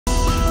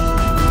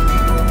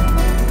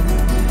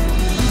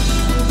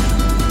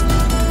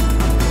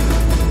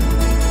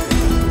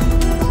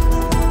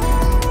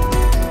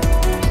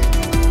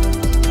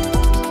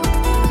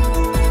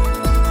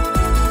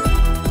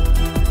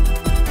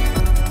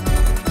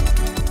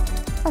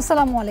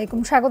আসসালামু আলাইকুম,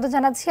 স্বাগত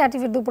জানাচ্ছি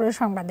আরটিভি দুপুরের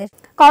সংবাদে।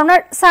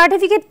 করোনার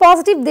সার্টিফিকেট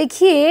পজিটিভ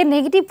দেখিয়ে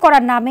নেগেটিভ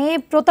করার নামে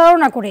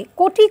প্রতারণা করে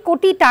কোটি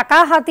কোটি টাকা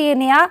হাতিয়ে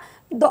নেওয়া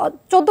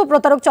 14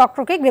 প্রতারক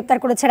চক্রকে গ্রেপ্তার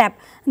করেছে র্যাব।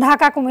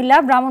 ঢাকা, কুমিল্লা,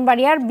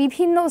 ব্রাহ্মণবাড়িয়ার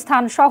বিভিন্ন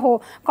স্থান সহ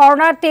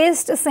করোনা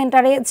টেস্ট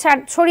সেন্টারে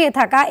ছড়িয়ে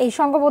থাকা এই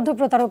সংঘবদ্ধ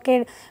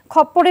প্রতারকের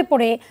খপ্পরে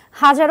পড়ে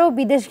হাজারো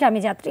বিদেশগামী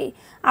যাত্রী।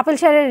 আপেল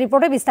শেয়ারের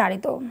রিপোর্টে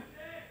বিস্তারিত।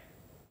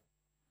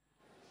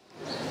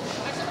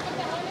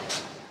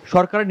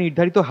 সরকার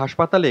নির্ধারিত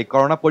হাসপাতালে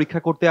করোনা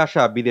পরীক্ষা করতে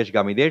আসা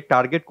বিদেশগামীদের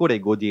টার্গেট করে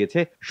গজিয়েছে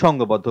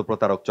সংঘবদ্ধ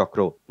প্রতারক চক্র।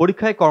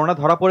 পরীক্ষায় করোনা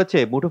ধরা পড়েছে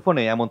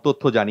মুঠোফোনে এমন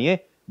তথ্য জানিয়ে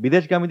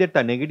বিদেশগামীদের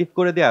তা নেগেটিভ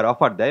করে দেওয়ার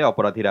অফার দেয়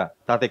অপরাধীরা।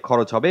 তাতে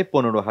খরচ হবে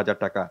 15,000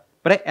 টাকা।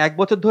 প্রায় 1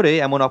 বছর ধরে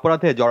এমন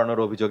অপরাধে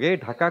জড়ানোর অভিযোগে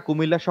ঢাকা,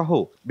 কুমিল্লা সহ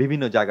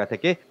বিভিন্ন জায়গা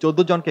থেকে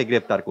 14 জনকে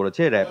গ্রেপ্তার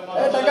করেছে র্যাব।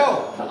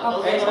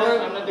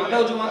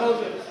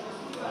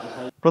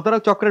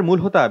 প্রতারক চক্রের মূল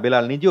হোতা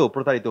বেলাল নিজেও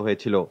প্রতারিত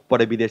হয়েছিল।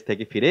 পরে বিদেশ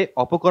থেকে ফিরে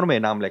অপকর্মে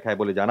নাম লেখায়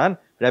বলে জানান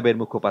র্যাবের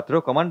মুখপাত্র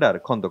কমান্ডার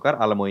খন্দকার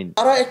আলমঈন।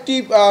 তারা একটি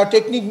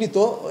টেকনিক নিত,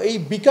 এই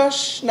বিকাশ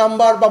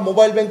নাম্বার বা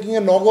মোবাইল ব্যাংকিং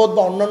এর নগদ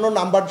বা অন্যান্য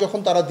নাম্বার যখন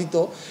তারা দিত,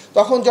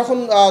 যখন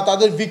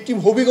তাদের ভিকটিম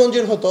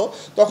হবিগঞ্জের হতো,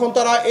 তখন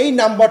তারা এই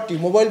নাম্বারটি,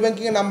 মোবাইল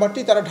ব্যাংকিং এর নাম্বারটি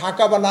তারা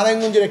ঢাকা বা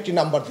নারায়ণগঞ্জের একটি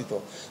নাম্বার দিত।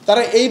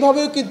 তারা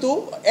এইভাবেও কিন্তু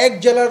এক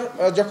জেলার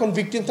যখন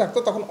ভিকটিম থাকতো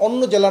তখন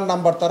অন্য জেলার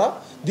নাম্বার তারা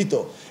দিত।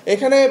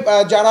 এখানে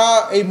যারা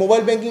এই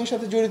মোবাইল ব্যাংকিংয়ের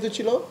সাথে জড়িত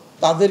ছিল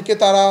তাদেরকে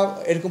তারা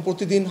এরকম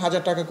প্রতিদিন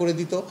 1000 টাকা করে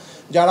দিত।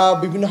 যারা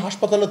বিভিন্ন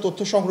হাসপাতালে তথ্য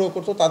সংগ্রহ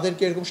করতো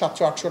তাদেরকে এরকম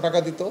 700-800 টাকা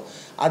দিত।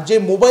 আর যে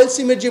মোবাইল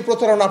সিমের যে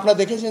প্রতারণা, আপনারা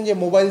দেখেছেন যে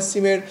মোবাইল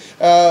সিমের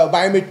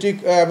বায়োমেট্রিক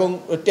এবং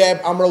ট্যাব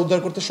আমরা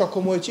উদ্ধার করতে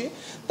সক্ষম হয়েছি।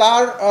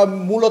 তার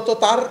মূলত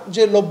তার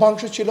যে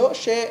লভ্যাংশ ছিল,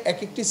 সে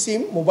একটি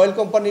সিম, মোবাইল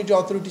কোম্পানির যে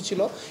অথরিটি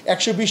ছিল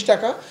 120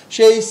 টাকা,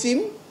 সেই সিম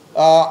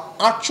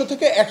 800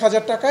 থেকে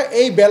 1000 টাকা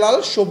এই বেলাল,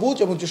 সবুজ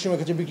এবং জসিমের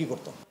কাছে বিক্রি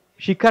করতো।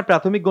 শিক্ষার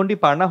প্রাথমিক গণ্ডি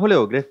পার না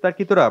হলেও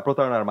গ্রেফতারকৃতরা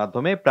প্রতারণার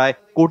মাধ্যমে প্রায়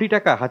কোটি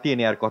টাকা হাতিয়ে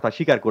নেওয়ার কথা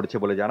স্বীকার করেছে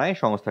বলে জানায়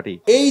সংস্থাটি।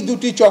 এই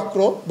দুটি চক্র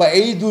বা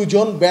এই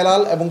দুইজন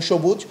বেলাল এবং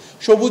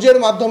সবুজের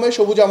মাধ্যমে,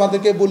 সবুজ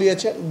আমাদেরকে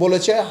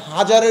বলেছে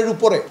 1000-এর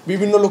উপরে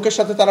বিভিন্ন লোকের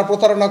সাথে তারা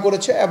প্রতারণা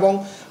করেছে এবং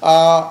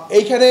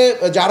এইখানে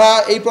যারা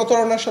এই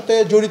প্রতারণার সাথে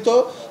জড়িত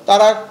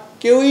তারা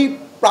কেউই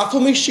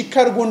প্রাথমিক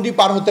শিক্ষার গণ্ডি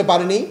পার হতে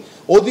পারেনি,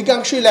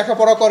 অধিকাংশই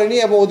লেখাপড়া করেনি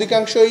এবং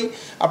অধিকাংশই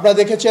আপনারা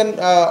দেখেছেন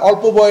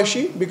অল্প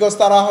বয়সী, বিকজ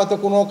তারা হয়তো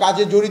কোনো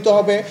কাজে জড়িত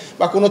হবে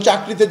বা কোনো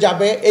চাকরিতে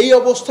যাবে, এই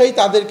অবস্থায়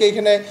তাদেরকে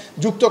এখানে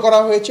যুক্ত করা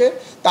হয়েছে।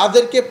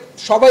 তাদেরকে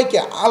সবাইকে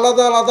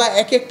আলাদা আলাদা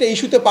এক একটা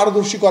ইস্যুতে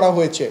পারদর্শী করা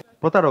হয়েছে।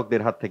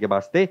 প্রতারকদের হাত থেকে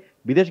বাঁচতে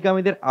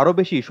বিদেশগামীদের আরো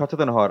বেশি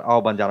সচেতন হওয়ার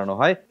আহ্বান জানানো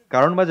হয়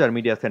কারণবাজার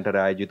মিডিয়া সেন্টারে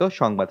আয়োজিত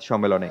সংবাদ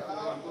সম্মেলনে।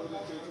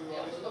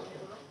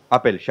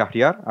 Apple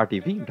Shahriar,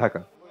 RTV,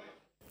 Dhaka.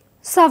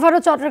 সাভার ও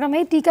চট্টগ্রামে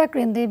টিকা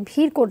কেন্দ্রে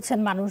ভিড় করছেন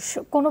মানুষ।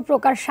 কোনো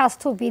প্রকার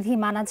স্বাস্থ্যবিধি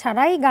মানা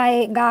ছাড়াই গায়ে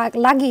গা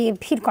লাগিয়ে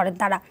ভিড় করেন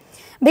তারা।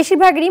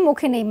 বেশিরভাগেরই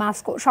মুখে নেই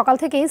মাস্ক। সকাল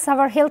থেকেই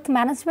সাভার হেলথ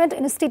ম্যানেজমেন্ট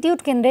ইনস্টিটিউট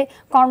কেন্দ্রে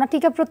করোনা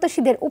টিকা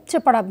প্রত্যাশীদের উপচে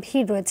পড়া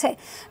ভিড় রয়েছে।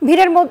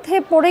 ভিড়ের মধ্যে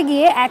পড়ে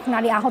গিয়ে এক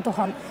নারী আহত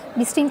হন।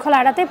 বিশৃঙ্খলা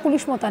এড়াতে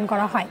পুলিশ মোতায়েন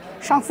করা হয়।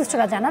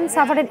 সংশ্লিষ্টরা জানান,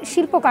 সাভারের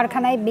শিল্প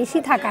কারখানায় বেশি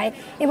থাকায়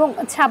এবং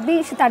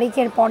 26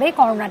 তারিখের পরে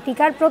করোনা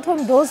টিকার প্রথম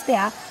ডোজ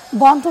দেয়া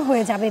বন্ধ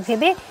হয়ে যাবে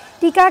ভেবে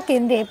টিকা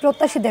কেন্দ্রে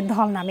প্রত্যাশীদের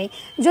ঢল নামে।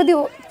 যদিও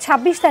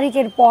 26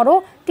 তারিখের পরও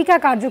টিকা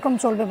কার্যক্রম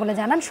চলবে বলে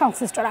জানান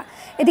সংশ্লিষ্টরা।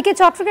 এদিকে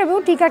চট্টগ্রামেও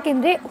টিকা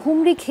কেন্দ্রে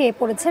হুমড়ি খেয়ে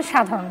পড়েছে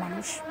সাধারণ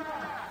মানুষ।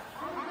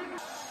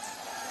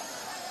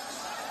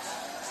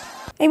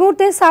 এই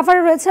মুহূর্তে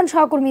সাভারে রয়েছেন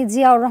সহকর্মী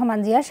জিয়াউর রহমান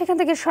জিয়া, সেখান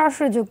থেকে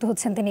সরাসরি যুক্ত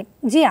হচ্ছেন তিনি।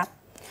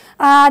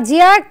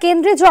 জিয়া,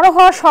 কেন্দ্রে জড়ো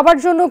হওয়া সবার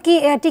জন্য কি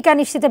টিকা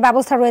নিশ্চিতের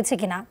ব্যবস্থা রয়েছে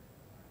কিনা?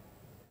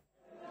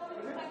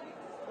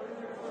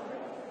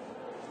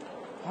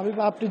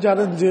 আপনি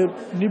জানেন যে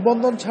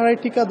নিবন্ধন ছাড়াই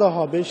টিকা দেওয়া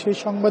হবে, সেই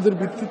সংবাদের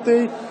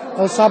ভিত্তিতেই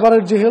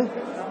সাভারের যে হেলথ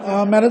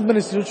ম্যানেজমেন্ট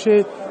ইনস্টিটিউট, সেই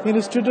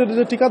ইনস্টিটিউটের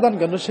যে টিকাদান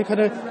কেন্দ্র,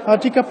 সেখানে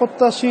টিকা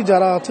প্রত্যাশী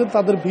যারা আছেন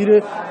তাদের ভিড়ে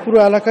পুরো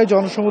এলাকায়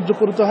জনসমুদ্রে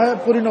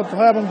পরিণত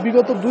হয় এবং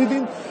বিগত 2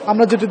 দিন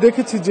আমরা যেটি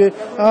দেখেছি যে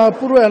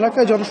পুরো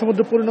এলাকায়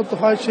জনসমুদ্রে পরিণত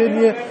হয়। সে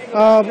নিয়ে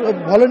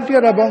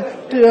ভলেন্টিয়ার এবং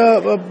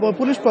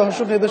পুলিশ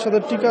প্রশাসন এদের সাথে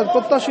টিকা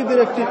প্রত্যাশীদের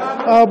একটি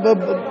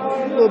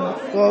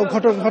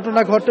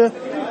ঘটনা ঘটে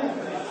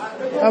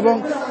এবং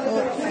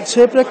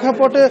সে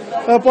প্রেক্ষাপটে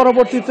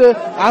পরবর্তীতে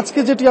আজকে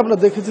যেটি আমরা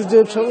দেখেছি যে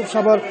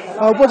সাভার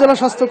উপজেলা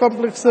স্বাস্থ্য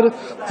কমপ্লেক্সের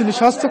তিনি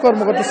স্বাস্থ্য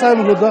কর্মকর্তা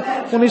সাইমুল হুদা,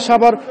 উনি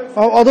সাভার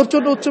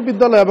অধরচন্দ্র উচ্চ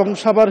বিদ্যালয় এবং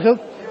সাভার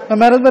হেলথ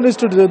ম্যানেজমেন্ট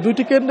ইনস্টিটিউটে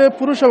 2টি কেন্দ্রে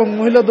পুরুষ এবং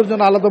মহিলাদের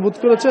জন্য আলাদা বুথ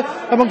করেছে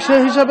এবং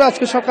সেই হিসাবে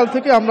আজকে সকাল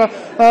থেকে আমরা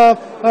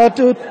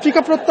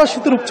টিকা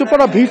প্রত্যাশীদের উপচে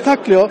পড়া ভিড়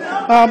থাকলেও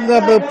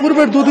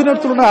পূর্বের 2 দিনের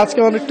তুলনায় আজকে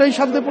অনেকটাই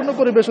শান্তিপূর্ণ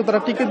পরিবেশে তারা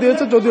টিকা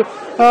দিয়েছে। যদিও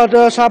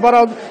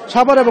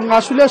সাভার এবং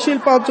আশুলিয়া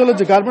শিল্পাঞ্চলে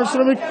যে গার্মেন্টস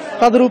শ্রমিক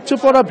তাদের উপচে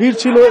পড়া ভিড়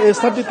ছিল এই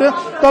স্থানটিতে,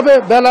 তবে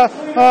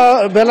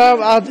বেলা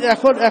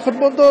এখন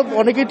পর্যন্ত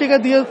অনেকেই টিকা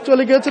দিয়ে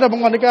চলে গিয়েছেন এবং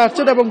অনেকে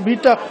আসছেন এবং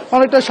ভিড়টা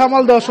অনেকটা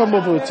সামাল দেওয়া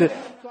সম্ভব হয়েছে।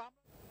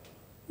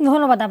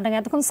 ধন্যবাদ আপনাকে।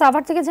 এতক্ষণ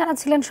সাভার থেকে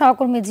জানাচ্ছিলেন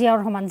সহকর্মী জিয়াউর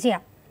রহমান জিয়া।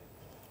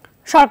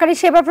 সরকারি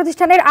সেবা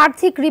প্রতিষ্ঠানের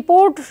আর্থিক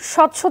রিপোর্ট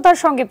স্বচ্ছতার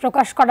সঙ্গে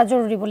প্রকাশ করা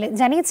জরুরি বলে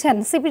জানিয়েছেন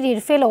সিপিডির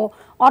ফেলো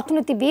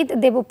অর্থনীতিবিদ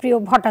দেবপ্রিয়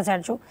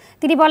ভট্টাচার্য।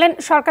 তিনি বলেন,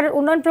 সরকারের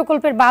উন্নয়ন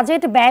প্রকল্পের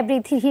বাজেট ব্যয়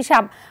বৃদ্ধির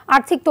হিসাব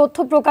আর্থিক তথ্য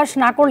প্রকাশ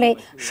না করলে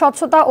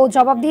স্বচ্ছতা ও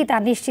জবাবদিহিতা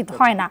নিশ্চিত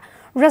হয় না।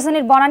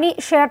 রাজধানীর বনানী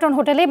শেরাটন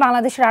হোটেলে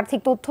বাংলাদেশের আর্থিক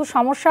তথ্য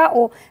সমস্যা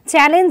ও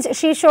চ্যালেঞ্জ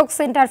শীর্ষক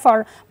centre for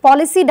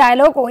policy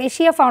dialogue O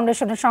Asia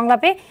ফাউন্ডেশনের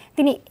সংলাপে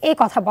তিনি এই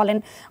কথা বলেন।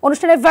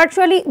 অনুষ্ঠানে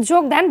ভার্চুয়ালি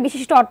যোগ দেন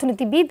বিশিষ্ট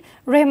অর্থনীতিবিদ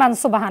রেহমান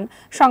সোবাহান।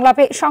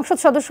 সংলাপে সংসদ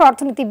সদস্য,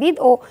 অর্থনীতিবিদ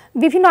ও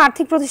বিভিন্ন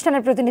আর্থিক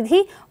প্রতিষ্ঠানের প্রতিনিধি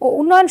ও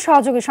উন্নয়ন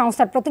সহযোগী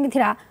সংস্থার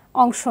প্রতিনিধিরা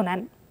অংশ নেন।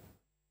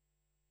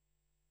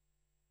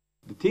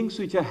 The things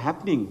which are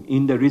happening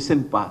in the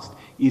recent past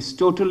is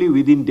totally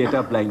within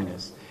data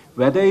blindness,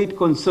 whether it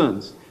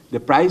concerns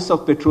the price of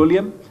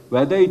petroleum,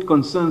 whether it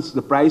concerns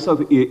the price of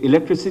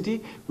electricity,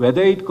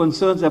 whether it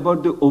concerns about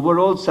the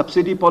overall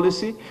subsidy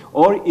policy,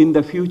 or in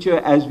the future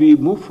as we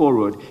move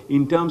forward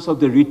in terms of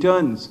the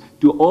returns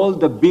to all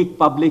the big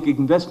public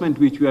investment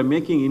which we are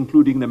making,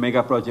 including the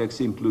mega projects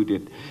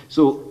included.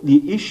 So the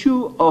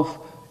issue of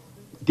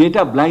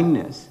data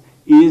blindness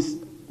is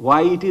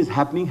why it is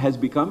happening has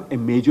become a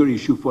major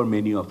issue for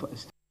many of us.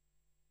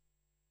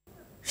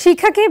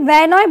 শিক্ষাকে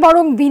ব্যয় নয়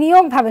বরং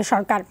বিনিয়োগ ভাবে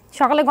সরকার।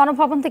 সকালে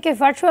গণভবন থেকে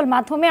virtual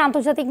মাধ্যমে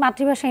আন্তর্জাতিক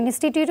মাতৃভাষা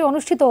ইনস্টিটিউটে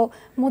অনুষ্ঠিত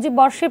মুজিব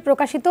বর্ষে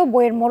প্রকাশিত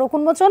বইয়ের মোড়ক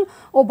উন্মোচন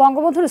ও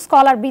বঙ্গবন্ধুর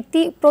স্কলার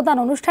বৃত্তি প্রদান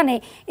অনুষ্ঠানে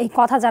এই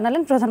কথা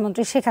জানালেন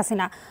প্রধানমন্ত্রী শেখ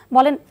হাসিনা।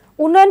 বলেন,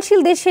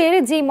 উন্নয়নশীল দেশের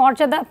যে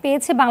মর্যাদা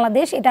পেয়েছে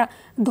বাংলাদেশ, এটা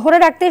ধরে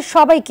রাখতে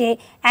সবাইকে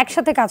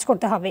একসাথে কাজ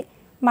করতে হবে।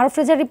 মারুফ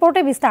রেজার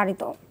রিপোর্টে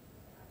বিস্তারিত।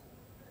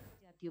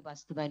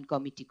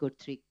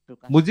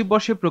 মুজিব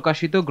বর্ষে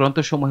প্রকাশিত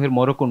গ্রন্থসমূহের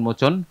মোড়ক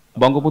উন্মোচন,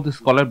 বঙ্গবন্ধু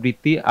স্কলার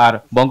বৃত্তি আর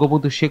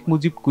বঙ্গবন্ধু শেখ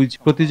মুজিব কুইজ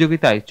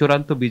প্রতিযোগিতায়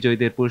চূড়ান্ত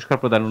বিজয়ীদের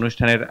পুরস্কার প্রদান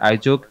অনুষ্ঠানের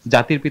আয়োজক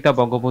জাতির পিতা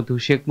বঙ্গবন্ধু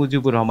শেখ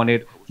মুজিবুর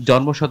রহমানের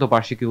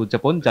জন্মশতবার্ষিকী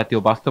উদযাপন জাতীয়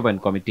বাস্তবায়ন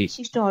কমিটি।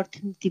 বিশিষ্ট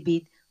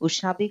অর্থনীতিবিদ ও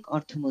সাবেক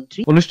অর্থমন্ত্রী।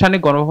 অনুষ্ঠানে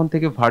গণভবন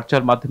থেকে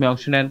ভার্চুয়াল মাধ্যমে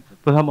অংশ নেন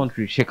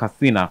প্রধানমন্ত্রী শেখ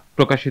হাসিনা।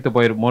 প্রকাশিত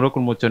বইয়ের মোড়ক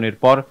উন্মোচনের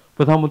পর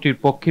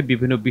প্রধানমন্ত্রীর পক্ষে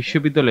বিভিন্ন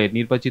বিশ্ববিদ্যালয়ে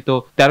নির্বাচিত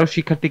 13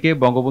 শিক্ষার্থীকে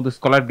বঙ্গবন্ধু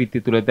স্কলার বৃত্তি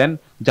তুলে দেন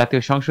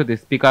জাতীয় সংসদের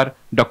স্পিকার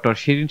ডক্টর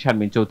শিরিন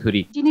শারমিন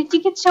চৌধুরী, যিনি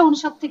চিকিৎসা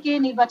অনুষদ থেকে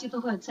নির্বাচিত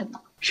হয়েছেন।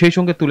 সেই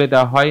সঙ্গে তুলে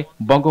দেওয়া হয়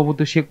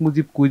বঙ্গবন্ধু শেখ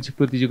মুজিব কুইজ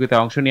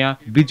প্রতিযোগিতায় অংশ নেওয়া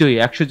বিজয়ী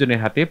 100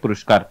 জনের হাতে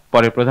পুরস্কার।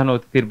 পরে প্রধান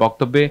অতিথির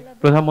বক্তব্যে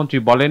প্রধানমন্ত্রী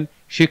বলেন,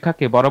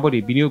 শিক্ষাকে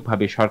বরাবরই বিনিয়োগ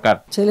ভাবে সরকার।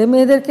 ছেলে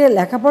মেয়েদেরকে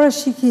লেখাপড়া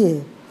শিখিয়ে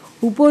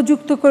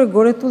উপযুক্ত করে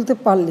গড়ে তুলতে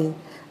পারলে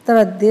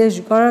তারা দেশ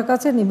গড়ার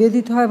কাছে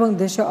নিবেদিত হয় এবং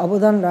দেশে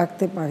অবদান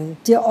রাখতে পারে।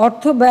 যে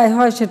অর্থ ব্যয়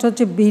হয় সেটা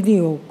হচ্ছে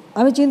বিনিয়োগ।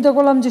 আমি চিন্তা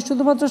করলাম যে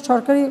শুধুমাত্র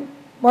সরকারি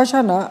পয়সা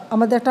না,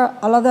 আমাদের একটা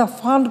আলাদা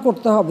ফান্ড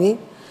করতে হবে,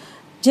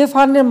 যে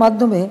ফান্ডের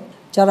মাধ্যমে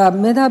যারা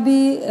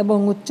মেধাবী এবং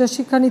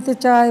উচ্চশিক্ষা নিতে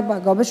চায় বা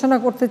গবেষণা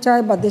করতে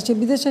চায় বা দেশে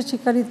বিদেশে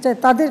শিক্ষা নিতে চায়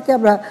তাদেরকে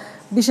আমরা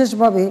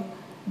বিশেষভাবে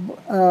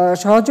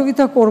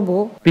সহযোগিতা করব।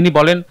 তিনি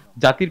বলেন,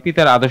 জাতির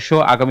পিতার আদর্শ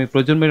আগামী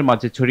প্রজন্মের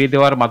মাঝে ছড়িয়ে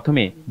দেওয়ার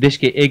মাধ্যমে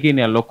দেশকে এগিয়ে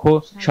নেওয়ার লক্ষ্য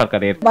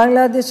সরকারের।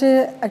 বাংলাদেশে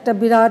একটা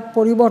বিরাট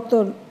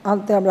পরিবর্তন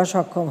আনতে আমরা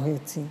সক্ষম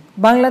হয়েছি।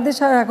 বাংলাদেশ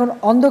আর এখন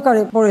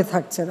অন্ধকারে পড়ে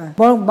থাকছে না,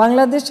 বরং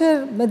বাংলাদেশের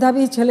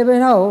মেধাবী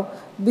ছেলেমেয়েরাও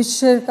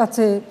বিশ্বের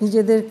কাছে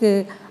নিজেদেরকে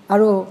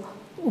আরো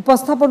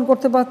উপস্থাপন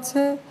করতে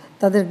পারছে।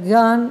 তাদের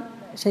জ্ঞান,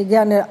 সেই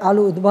জ্ঞানের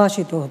আলো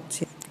উদ্ভাসিত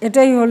হচ্ছে।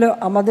 এটাই হলো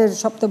আমাদের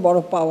সবচেয়ে বড়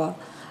পাওয়া,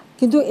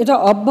 কিন্তু এটা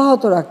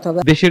অব্যাহত রাখতে হবে।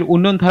 দেশের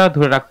উন্নয়ন ধারা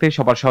ধরে রাখতে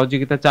সবার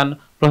সহযোগিতা চান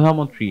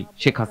প্রধানমন্ত্রী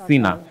শেখ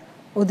হাসিনা।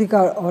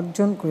 অধিকার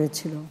অর্জন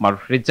করেছিল।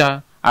 মারুফ রেজা,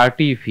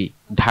 আরটিভি,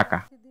 ঢাকা।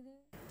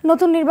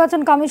 নতুন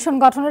নির্বাচন কমিশন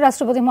গঠনে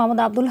রাষ্ট্রপতি মোহাম্মদ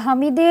আব্দুল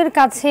হামিদের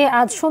কাছে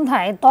আজ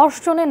সন্ধ্যায় 10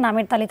 জনের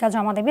নামের তালিকা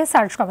জমা দেবে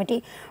সার্চ কমিটি।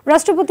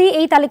 রাষ্ট্রপতি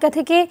এই তালিকা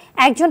থেকে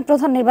একজন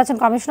প্রধান নির্বাচন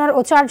কমিশনার ও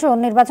 4 জন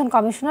নির্বাচন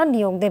কমিশনার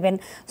নিয়োগ দেবেন।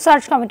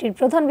 সার্চ কমিটির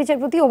প্রধান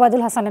বিচারপতি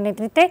ওবায়দুল হাসানের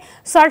নেতৃত্বে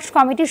সার্চ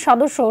কমিটির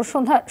সদস্য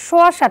সন্ধ্যা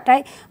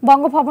 7:15টায়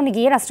বঙ্গভবনে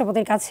গিয়ে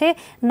রাষ্ট্রপতির কাছে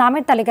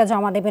নামের তালিকা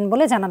জমা দেবেন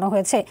বলে জানানো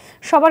হয়েছে।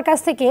 সবার কাছ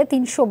থেকে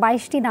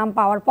 322টি নাম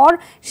পাওয়ার পর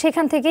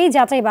সেখান থেকেই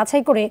যাচাই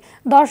বাছাই করে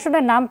 10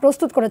 জনের নাম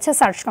প্রস্তুত করেছে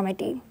সার্চ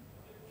কমিটি।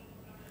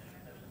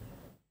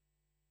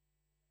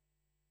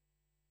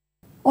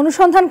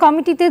 অনুসন্ধান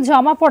কমিটিতে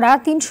জমা পড়া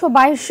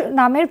 322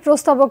 নামের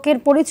প্রস্তাবকের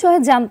পরিচয়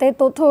জানতে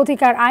তথ্য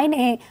অধিকার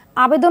আইনে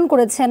আবেদন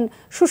করেছেন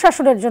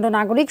সুশাসনের জন্য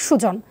নাগরিক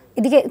সুজন।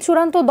 এদিকে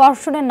চূড়ান্ত 10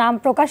 জনের নাম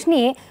প্রকাশ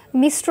নিয়ে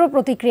মিশ্র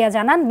প্রতিক্রিয়া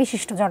জানান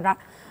বিশিষ্টজনরা।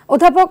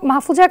 অধ্যাপক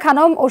মাহফুজা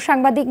খানম ও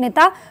সাংবাদিক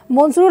নেতা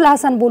মঞ্জুরুল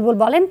হাসান বুলবুল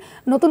বলেন,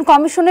 নতুন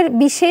কমিশনের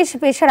বিশেষ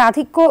পেশার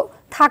আধিক্য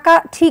থাকা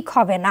ঠিক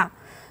হবে না।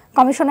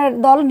 কমিশনের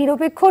দল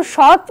নিরপেক্ষ,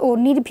 সৎ ও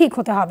নির্ভীক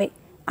হতে হবে।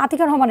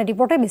 আতিকা রহমানের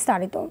রিপোর্টে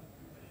বিস্তারিত।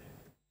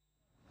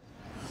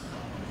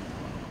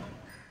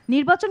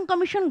 নির্বাচন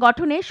কমিশন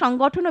গঠনে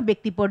সংগঠন ও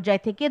ব্যক্তি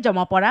পর্যায় থেকে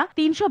জমা পড়া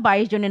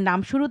 322 জনের নাম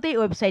শুরুতেই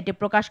ওয়েবসাইটে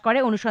প্রকাশ করে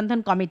অনুসন্ধান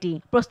কমিটি।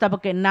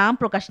 প্রস্তাবকের নাম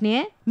প্রকাশ নিয়ে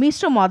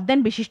মিশ্র মত দেন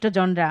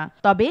বিশিষ্টজনরা।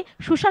 তবে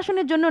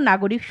সুশাসনের জন্য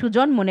নাগরিক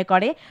সুজন মনে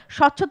করে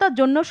স্বচ্ছতার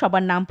জন্য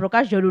সবার নাম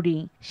প্রকাশ জরুরি।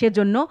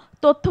 সেজন্য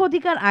তথ্য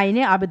অধিকার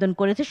আইনে আবেদন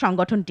করেছে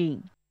সংগঠনটি।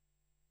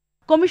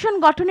 কমিশন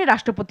গঠনে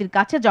রাষ্ট্রপতির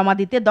কাছে জমা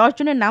দিতে 10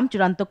 জনের নাম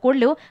চূড়ান্ত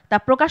করলেও তা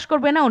প্রকাশ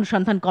করবে না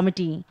অনুসন্ধান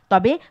কমিটি।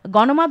 তবে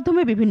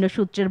গণমাধ্যমে বিভিন্ন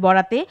সূত্রের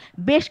বরাতে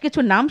বেশ কিছু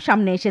নাম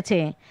সামনে এসেছে।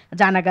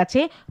 জানা গেছে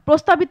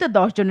প্রস্তাবিত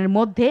 10 জনের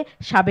মধ্যে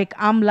সাবেক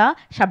আমলা,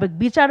 সাবেক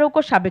বিচারক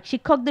ও সাবেক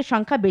শিক্ষকদের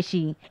সংখ্যা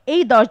বেশি।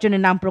 এই 10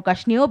 জনের নাম প্রকাশ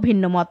নিয়েও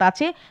ভিন্ন মত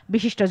আছে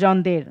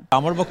বিশিষ্টজনদের।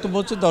 আমার বক্তব্য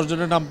হচ্ছে 10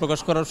 জনের নাম প্রকাশ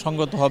করার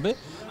সঙ্গত হবে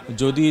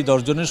যদি 10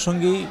 জনের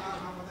সঙ্গেই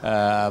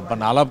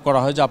মানে আলাপ করা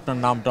হয় যে আপনার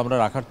নামটা আমরা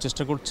রাখার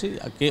চেষ্টা করছি,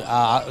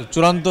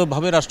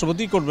 চূড়ান্তভাবে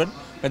রাষ্ট্রপতি করবেন,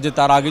 যে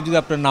তার আগে যদি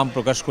আপনার নাম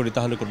প্রকাশ করি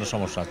তাহলে কোনো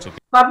সমস্যা আছে।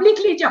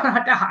 পাবলিকলি যখন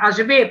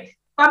আসবে,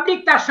 পাবলিক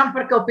তার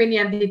সম্পর্কে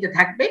ওপিনিয়ন দিতে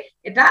থাকবে,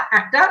 এটা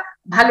একটা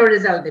ভালো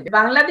রেজাল্ট দেবে।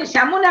 বাংলাদেশ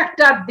এমন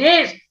একটা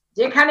দেশ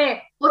যেখানে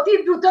অতি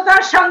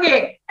দ্রুততার সঙ্গে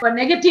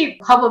নেগেটিভ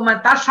খবর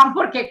তার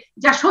সম্পর্কে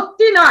যা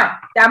সত্যি নয়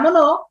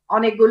তেমনও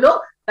অনেকগুলো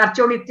তার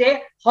চরিত্রে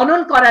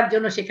হনন করার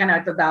জন্য সেখানে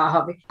হয়তো দেওয়া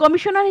হবে।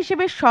 কমিশনার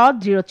হিসেবে সৎ,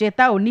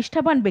 দৃঢ়চেতা ও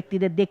নিষ্ঠাবান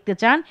ব্যক্তিদের দেখতে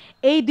চান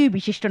এই দুই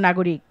বিশিষ্ট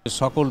নাগরিক।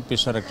 সকল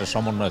পেশার একটা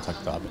সমন্বয়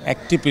থাকতে হবে,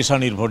 একটি পেশা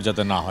নির্ভর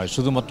যাতে না হয়,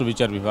 শুধুমাত্র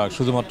বিচার বিভাগ,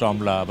 শুধুমাত্র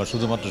আমলা বা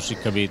শুধুমাত্র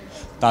শিক্ষাবিদ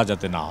তা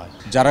যাতে না হয়।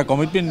 যারা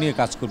কমিটমেন্ট নিয়ে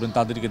কাজ করবেন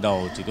তাদেরকে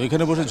দেওয়া উচিত।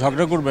 ওইখানে বসে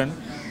ঝগড়া করবেন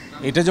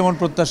এটা যেমন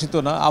প্রত্যাশিত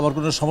না, আবার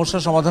কোনো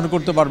সমস্যার সমাধান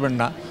করতে পারবেন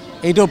না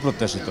এটাও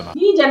প্রত্যাশিত না।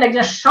 কি যেন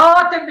একজন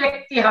সৎ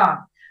ব্যক্তি হন,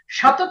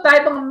 সততা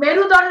এবং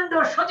মেরুদণ্ড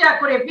সোজা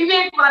করে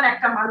বিবেকবান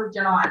একটা মানুষ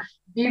যেন হয়,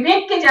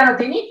 বিবেককে যেন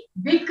তিনি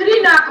বিক্রি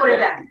না করে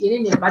দেন। তিনি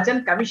নির্বাচন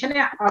কমিশনে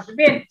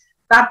আসবেন,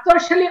 তার তো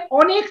আসলে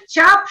অনেক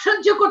চাপ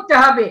সহ্য করতে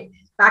হবে,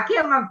 তাকে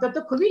অন্তত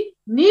খুবই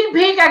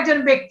নির্ভীক একজন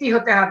ব্যক্তি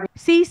হতে হবে।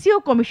 সিইসি ও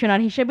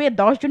কমিশনার হিসেবে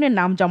 10 জনের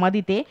নাম জমা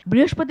দিতে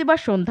বৃহস্পতিবার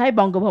সন্ধ্যায়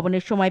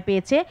বঙ্গভবনের সময়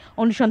পেয়েছে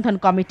অনুসন্ধান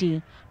কমিটি।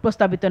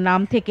 প্রস্তাবিত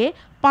নাম থেকে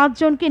 5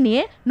 জনকে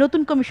নিয়ে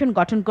নতুন কমিশন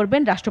গঠন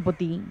করবেন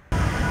রাষ্ট্রপতি।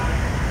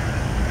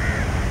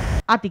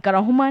 আতিকা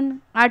রহমান,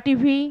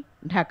 আরটিভি,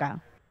 ঢাকা।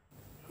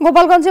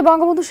 গোপালগঞ্জে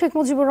বঙ্গবন্ধু শেখ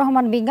মুজিবুর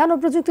রহমান বিজ্ঞান ও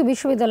প্রযুক্তি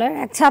বিশ্ববিদ্যালয়ের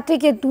এক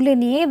ছাত্রীকে তুলে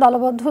নিয়ে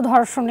দলবদ্ধ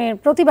ধর্ষণের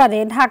প্রতিবাদে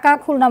ঢাকা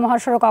খুলনা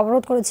মহাসড়ক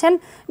অবরোধ করেছেন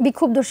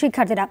বিক্ষুব্ধ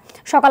শিক্ষার্থীরা।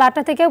 সকাল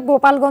 8টা থেকে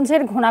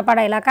গোপালগঞ্জের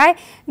ঘোনাপাড়া এলাকায়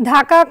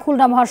ঢাকা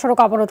খুলনা মহাসড়ক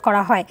অবরোধ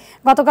করা হয়।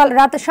 গতকাল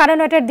রাত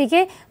 9:30টার দিকে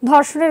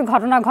ধর্ষণের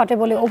ঘটনা ঘটে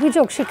বলে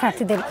অভিযোগ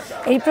শিক্ষার্থীদের।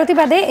 এই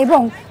প্রতিবাদে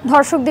এবং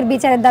ধর্ষকদের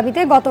বিচারের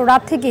দাবিতে গত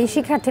রাত থেকেই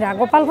শিক্ষার্থীরা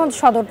গোপালগঞ্জ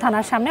সদর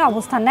থানার সামনে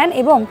অবস্থান নেন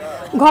এবং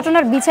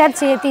ঘটনার বিচার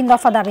চেয়ে 3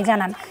 দফা দাবি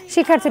জানান।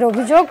 শিক্ষার্থীর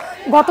অভিযোগ,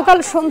 গতকাল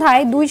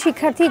সন্ধ্যায় 2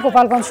 শিক্ষার্থী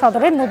গোপালগঞ্জ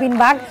সদরের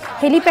নবীনবাগ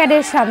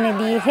হেলিপ্যাডের সামনে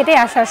দিয়ে হেঁটে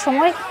আসার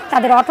সময়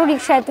তাদের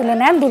অটোরিকশায় তুলে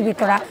নেন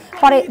দুর্বৃত্তরা।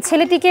 পরে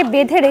ছেলেটিকে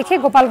বেঁধে রেখে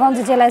গোপালগঞ্জ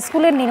জেলা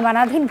স্কুলের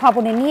নির্মাণাধীন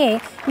ভবনে নিয়ে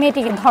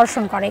মেয়েটিকে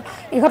ধর্ষণ করে।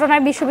 এই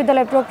ঘটনায়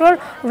বিশ্ববিদ্যালয়ের প্রক্টর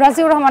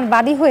রাজিউর রহমান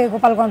বাদী হয়ে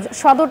গোপালগঞ্জ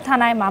সদর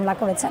থানায় মামলা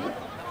করেছেন।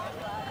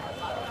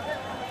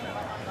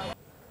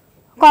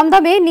 কম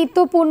দামে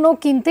নিত্যপণ্য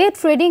কিনতে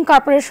trading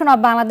corporation of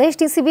Bangladesh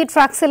TCB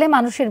truck সেলে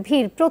মানুষের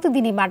ভিড়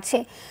প্রতিদিনই বাড়ছে।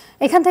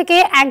 এখান থেকে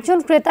একজন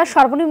ক্রেতা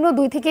সর্বনিম্ন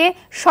 2 থেকে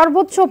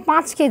সর্বোচ্চ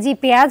 5 কেজি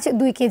পেঁয়াজ,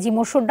 2 কেজি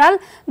মসুর ডাল,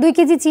 2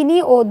 কেজি চিনি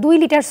ও 2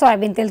 লিটার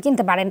সয়াবিন তেল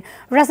কিনতে পারেন।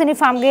 রাজধানী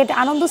ফার্মগেট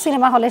আনন্দ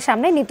সিনেমা হলের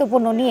সামনে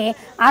নিত্যপণ্য নিয়ে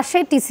আসে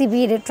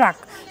টিসিবির ট্রাক।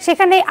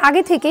 সেখানে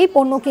আগে থেকেই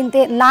পণ্য কিনতে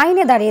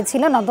লাইনে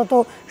দাঁড়িয়েছিলেন অন্তত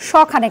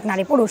 100 খানেক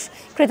নারী পুরুষ।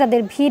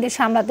 ক্রেতাদের ভিড়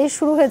সামলাতে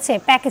শুরু হয়েছে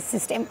প্যাকেজ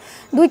সিস্টেম।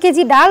 2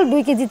 কেজি ডাল, 2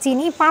 কেজি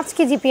চিনি, 5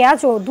 কেজি পেঁয়াজ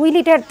ও 2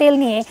 লিটার তেল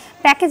নিয়ে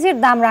প্যাকেজের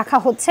দাম রাখা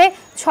হচ্ছে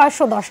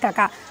 610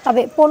 টাকা।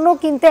 তবে পণ্য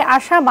কিনতে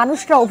আসা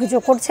মানুষরা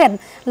অভিযোগ করছেন,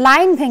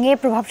 লাইন ভেঙে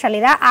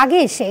প্রভাবশালীরা আগে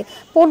এসে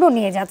পণ্য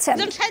নিয়ে যাচ্ছেন।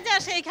 সাইজে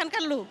আসে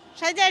এখানকার লোক,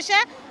 সাইজে এসে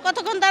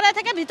কতক্ষণ দাঁড়ায়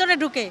থেকে ভিতরে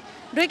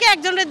ঢুকে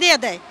একজনের দিয়ে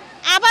দেয়,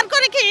 আবার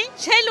করে কি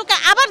সেই লোক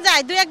আবার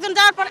যায়, 2-1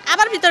 যাওয়ার পর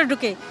আবার ভিতরে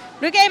ঢুকে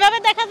এইভাবে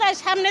দেখা যায়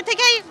সামনে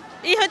থেকেই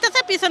হইতেছে,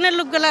 পিছনের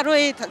লোকগুলা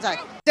রয়ে যায়।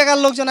 জায়গার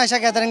লোকজন আইসা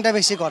গ্যাদারিংটা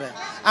বেশি করে।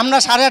 আমরা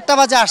 8:30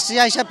 বাজে আসছি,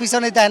 আইসা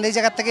পিছনে দেন এই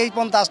জায়গা থেকে এই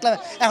পর্যন্ত আসলাম,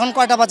 এখন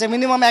কয়টা বাজে?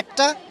 মিনিমাম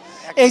 1টা,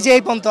 এই যে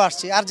এই পর্যন্ত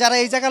আসছি। আর যারা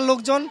এই জায়গার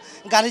লোকজন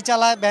গাড়ি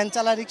চালায়, ভ্যান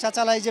চালায়, রিক্সা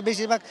চালায়, এই যে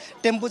বেশিরভাগ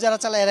টেম্পু যারা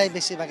চালায় এরাই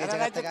বেশিরভাগ এই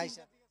জায়গা থেকে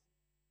আইসা।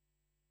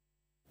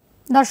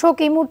 দর্শক,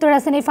 এই মুহূর্তে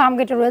রাজধানী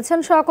ফার্মগেটে রয়েছেন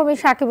সহকর্মী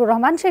সাকিবুর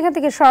রহমান, সেখান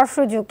থেকে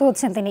সরাসরি যুক্ত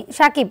হচ্ছেন তিনি।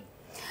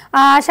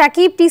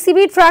 সাকিব,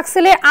 টিসিবি ট্রাক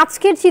সেলে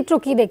আজকের চিত্র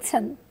কি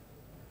দেখছেন?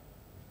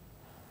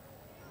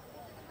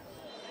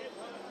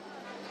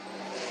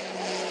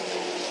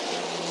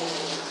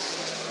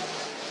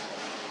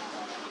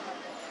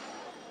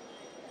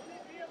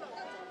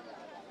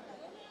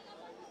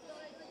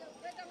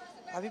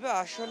 হাবিবা,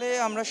 আসলে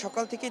আমরা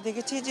সকাল থেকে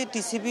দেখেছি যে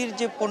টিসিবির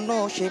যে পণ্য,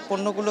 সেই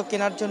পণ্যগুলো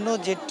কেনার জন্য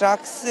যে ট্রাক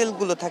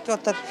সেলগুলো থাকে,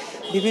 অর্থাৎ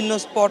বিভিন্ন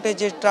স্পটে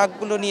যে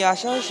ট্রাকগুলো নিয়ে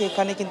আসা হয়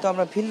সেখানে কিন্তু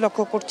আমরা ভিড়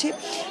লক্ষ্য করছি।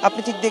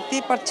 আপনি ঠিক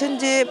দেখতেই পাচ্ছেন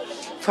যে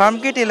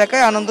ফার্মগেট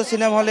এলাকায় আনন্দ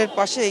সিনেমা হলের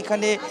পাশে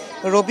এখানে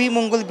রবি,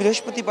 মঙ্গল,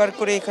 বৃহস্পতিবার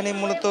করে এখানে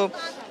মূলত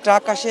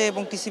ট্রাক আসে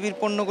এবং টিসিবির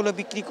পণ্যগুলো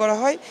বিক্রি করা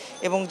হয়।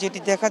 এবং যেটি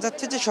দেখা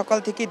যাচ্ছে যে সকাল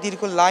থেকে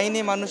দীর্ঘ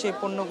লাইনে মানুষ এই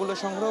পণ্যগুলো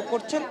সংগ্রহ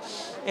করছেন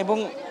এবং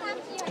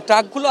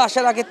ট্রাকগুলো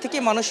আসার আগের থেকে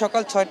মানুষ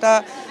সকাল 6টা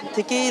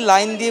থেকেই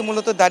লাইন দিয়ে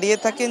মূলত দাঁড়িয়ে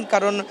থাকেন,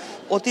 কারণ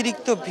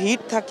অতিরিক্ত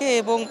ভিড় থাকে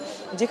এবং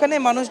যেখানে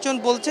মানুষজন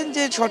বলছেন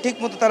যে সঠিক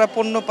মতো তারা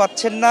পণ্য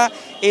পাচ্ছেন না,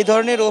 এই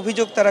ধরনের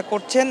অভিযোগ তারা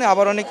করছেন।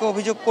 আবার অনেকে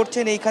অভিযোগ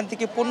করছেন এইখান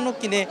থেকে পণ্য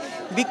কিনে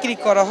বিক্রি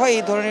করা হয়,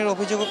 এই ধরনের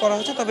অভিযোগও করা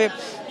হচ্ছে। তবে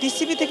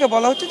টিসিবি থেকে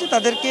বলা হচ্ছে যে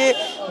তাদেরকে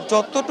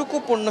যতটুকু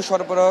পণ্য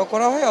সরবরাহ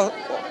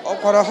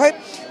করা হয়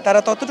তারা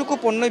ততটুকু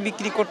পণ্য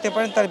বিক্রি করতে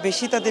পারেন, তার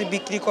বেশি তাদের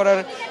বিক্রি করার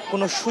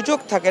কোনো সুযোগ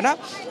থাকে না।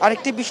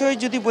 আরেকটি বিষয়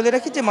যদি বলে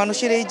রাখি যে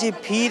মানুষের এই যে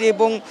ভিড়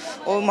এবং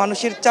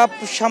মানুষের চাপ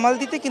সামাল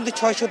দিতে কিন্তু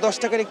 610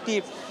 টাকার একটি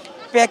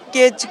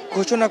প্যাকেজ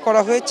ঘোষণা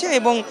করা হয়েছে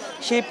এবং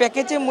সেই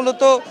প্যাকেজে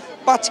মূলত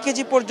 5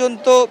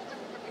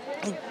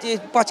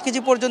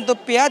 কেজি পর্যন্ত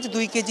পেঁয়াজ,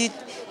 2 কেজি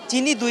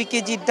চিনি, 2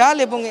 কেজি ডাল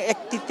এবং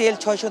একটি তেল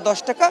 610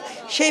 টাকা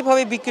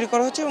সেইভাবে বিক্রি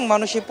করা হচ্ছে এবং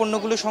মানুষ এই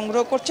পণ্যগুলো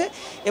সংগ্রহ করছে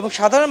এবং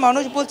সাধারণ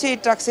মানুষ বলছে এই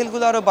ট্রাক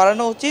সেলগুলো আরও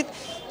বাড়ানো উচিত।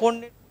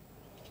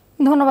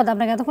 ধন্যবাদ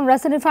আপনাকে। এতক্ষণ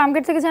রাজধানীর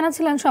ফার্মগেট থেকে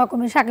জানাচ্ছিলেন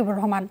সহকর্মী সাকিবুর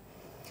রহমান।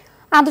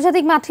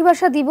 আন্তর্জাতিক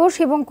মাতৃভাষা দিবস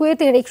এবং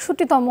কুয়েতের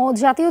 61তম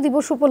জাতীয়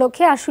দিবস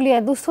উপলক্ষে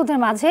আশুলিয়ায় দুস্থদের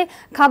মাঝে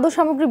খাদ্য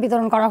সামগ্রী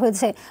বিতরণ করা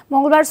হয়েছে।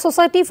 মঙ্গলবার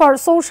society for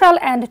social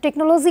and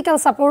technological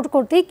support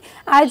কর্তৃক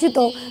আয়োজিত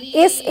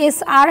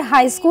SSR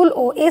high school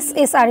O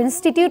SSR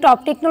institute of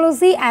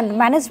technology and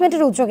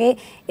ম্যানেজমেন্টের উদ্যোগে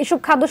এসব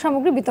খাদ্য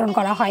সামগ্রী বিতরণ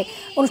করা হয়।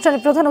 অনুষ্ঠানে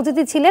প্রধান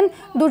অতিথি ছিলেন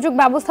দুর্যোগ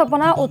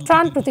ব্যবস্থাপনা ও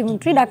ত্রাণ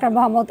প্রতিমন্ত্রী ডাক্তার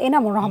মোহাম্মদ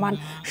এনামুর রহমান।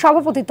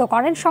 সভাপতিত্ব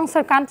করেন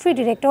সংস্থার country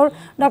director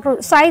doctor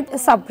Saeed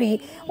Sabri.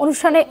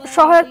 অনুষ্ঠানে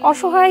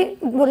অসহায়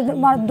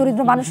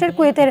দরিদ্র মানুষের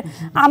কুয়েতের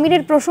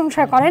আমিরের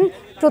প্রশংসা করেন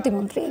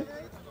প্রতিমন্ত্রী।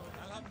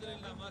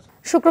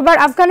 শুক্রবার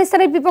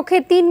আফগানিস্তানের বিপক্ষে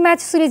 3 ম্যাচ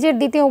সিরিজের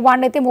দ্বিতীয়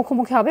ওয়ানডেতে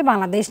মুখোমুখি হবে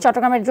বাংলাদেশ।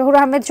 চট্টগ্রামের জহুর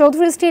আহমেদ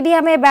চৌধুরী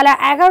স্টেডিয়ামে বেলা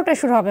 11টায়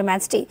শুরু হবে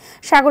ম্যাচটি।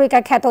 সাগরিকা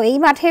খ্যাত এই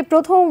মাঠে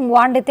প্রথম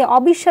ওয়ানডেতে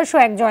অবিশ্বাস্য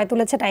এক জয়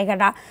তুলেছে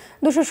টাইগাররা।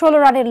 216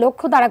 রানের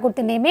লক্ষ্য তাড়া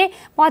করতে নেমে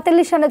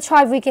 45 রানে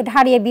 6 উইকেট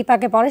হারিয়ে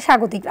বিপাকে পড়ে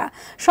স্বাগতিকরা।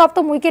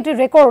 সপ্তম উইকেটের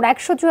রেকর্ড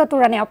 174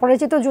 রানে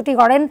অপরাজিত জুটি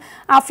গড়েন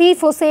আফিফ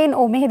হোসেন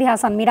ও মেহেদি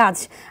হাসান মিরাজ।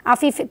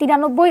 আফিফ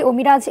 93 ও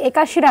মিরাজ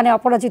 81 রানে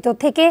অপরাজিত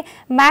থেকে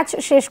ম্যাচ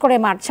শেষ করে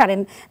মাঠ ছাড়েন।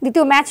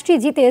 দ্বিতীয় ম্যাচটি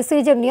জিতে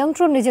সিরিজের নিয়ন্ত্রণ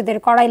নিজেদের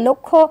করাই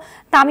লক্ষ্য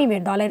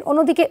তামিমের দলের।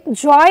 অন্যদিকে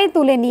জয়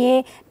তুলে নিয়ে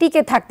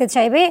টিকে থাকতে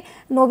চাইবে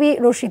নবী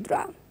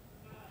রশিদরা।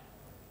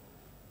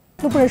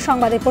 দুপুরের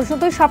সংবাদ এ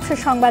পর্যন্তই। সবশেষ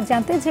সংবাদ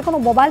জানতে যে কোনো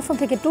মোবাইল ফোন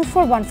থেকে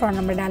 2414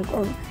 নম্বরে ডায়াল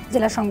করুন।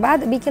 জেলা সংবাদ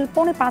বিকেল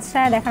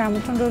 4:05টায় দেখার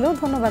আমন্ত্রণ রইল।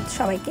 ধন্যবাদ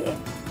সবাইকে।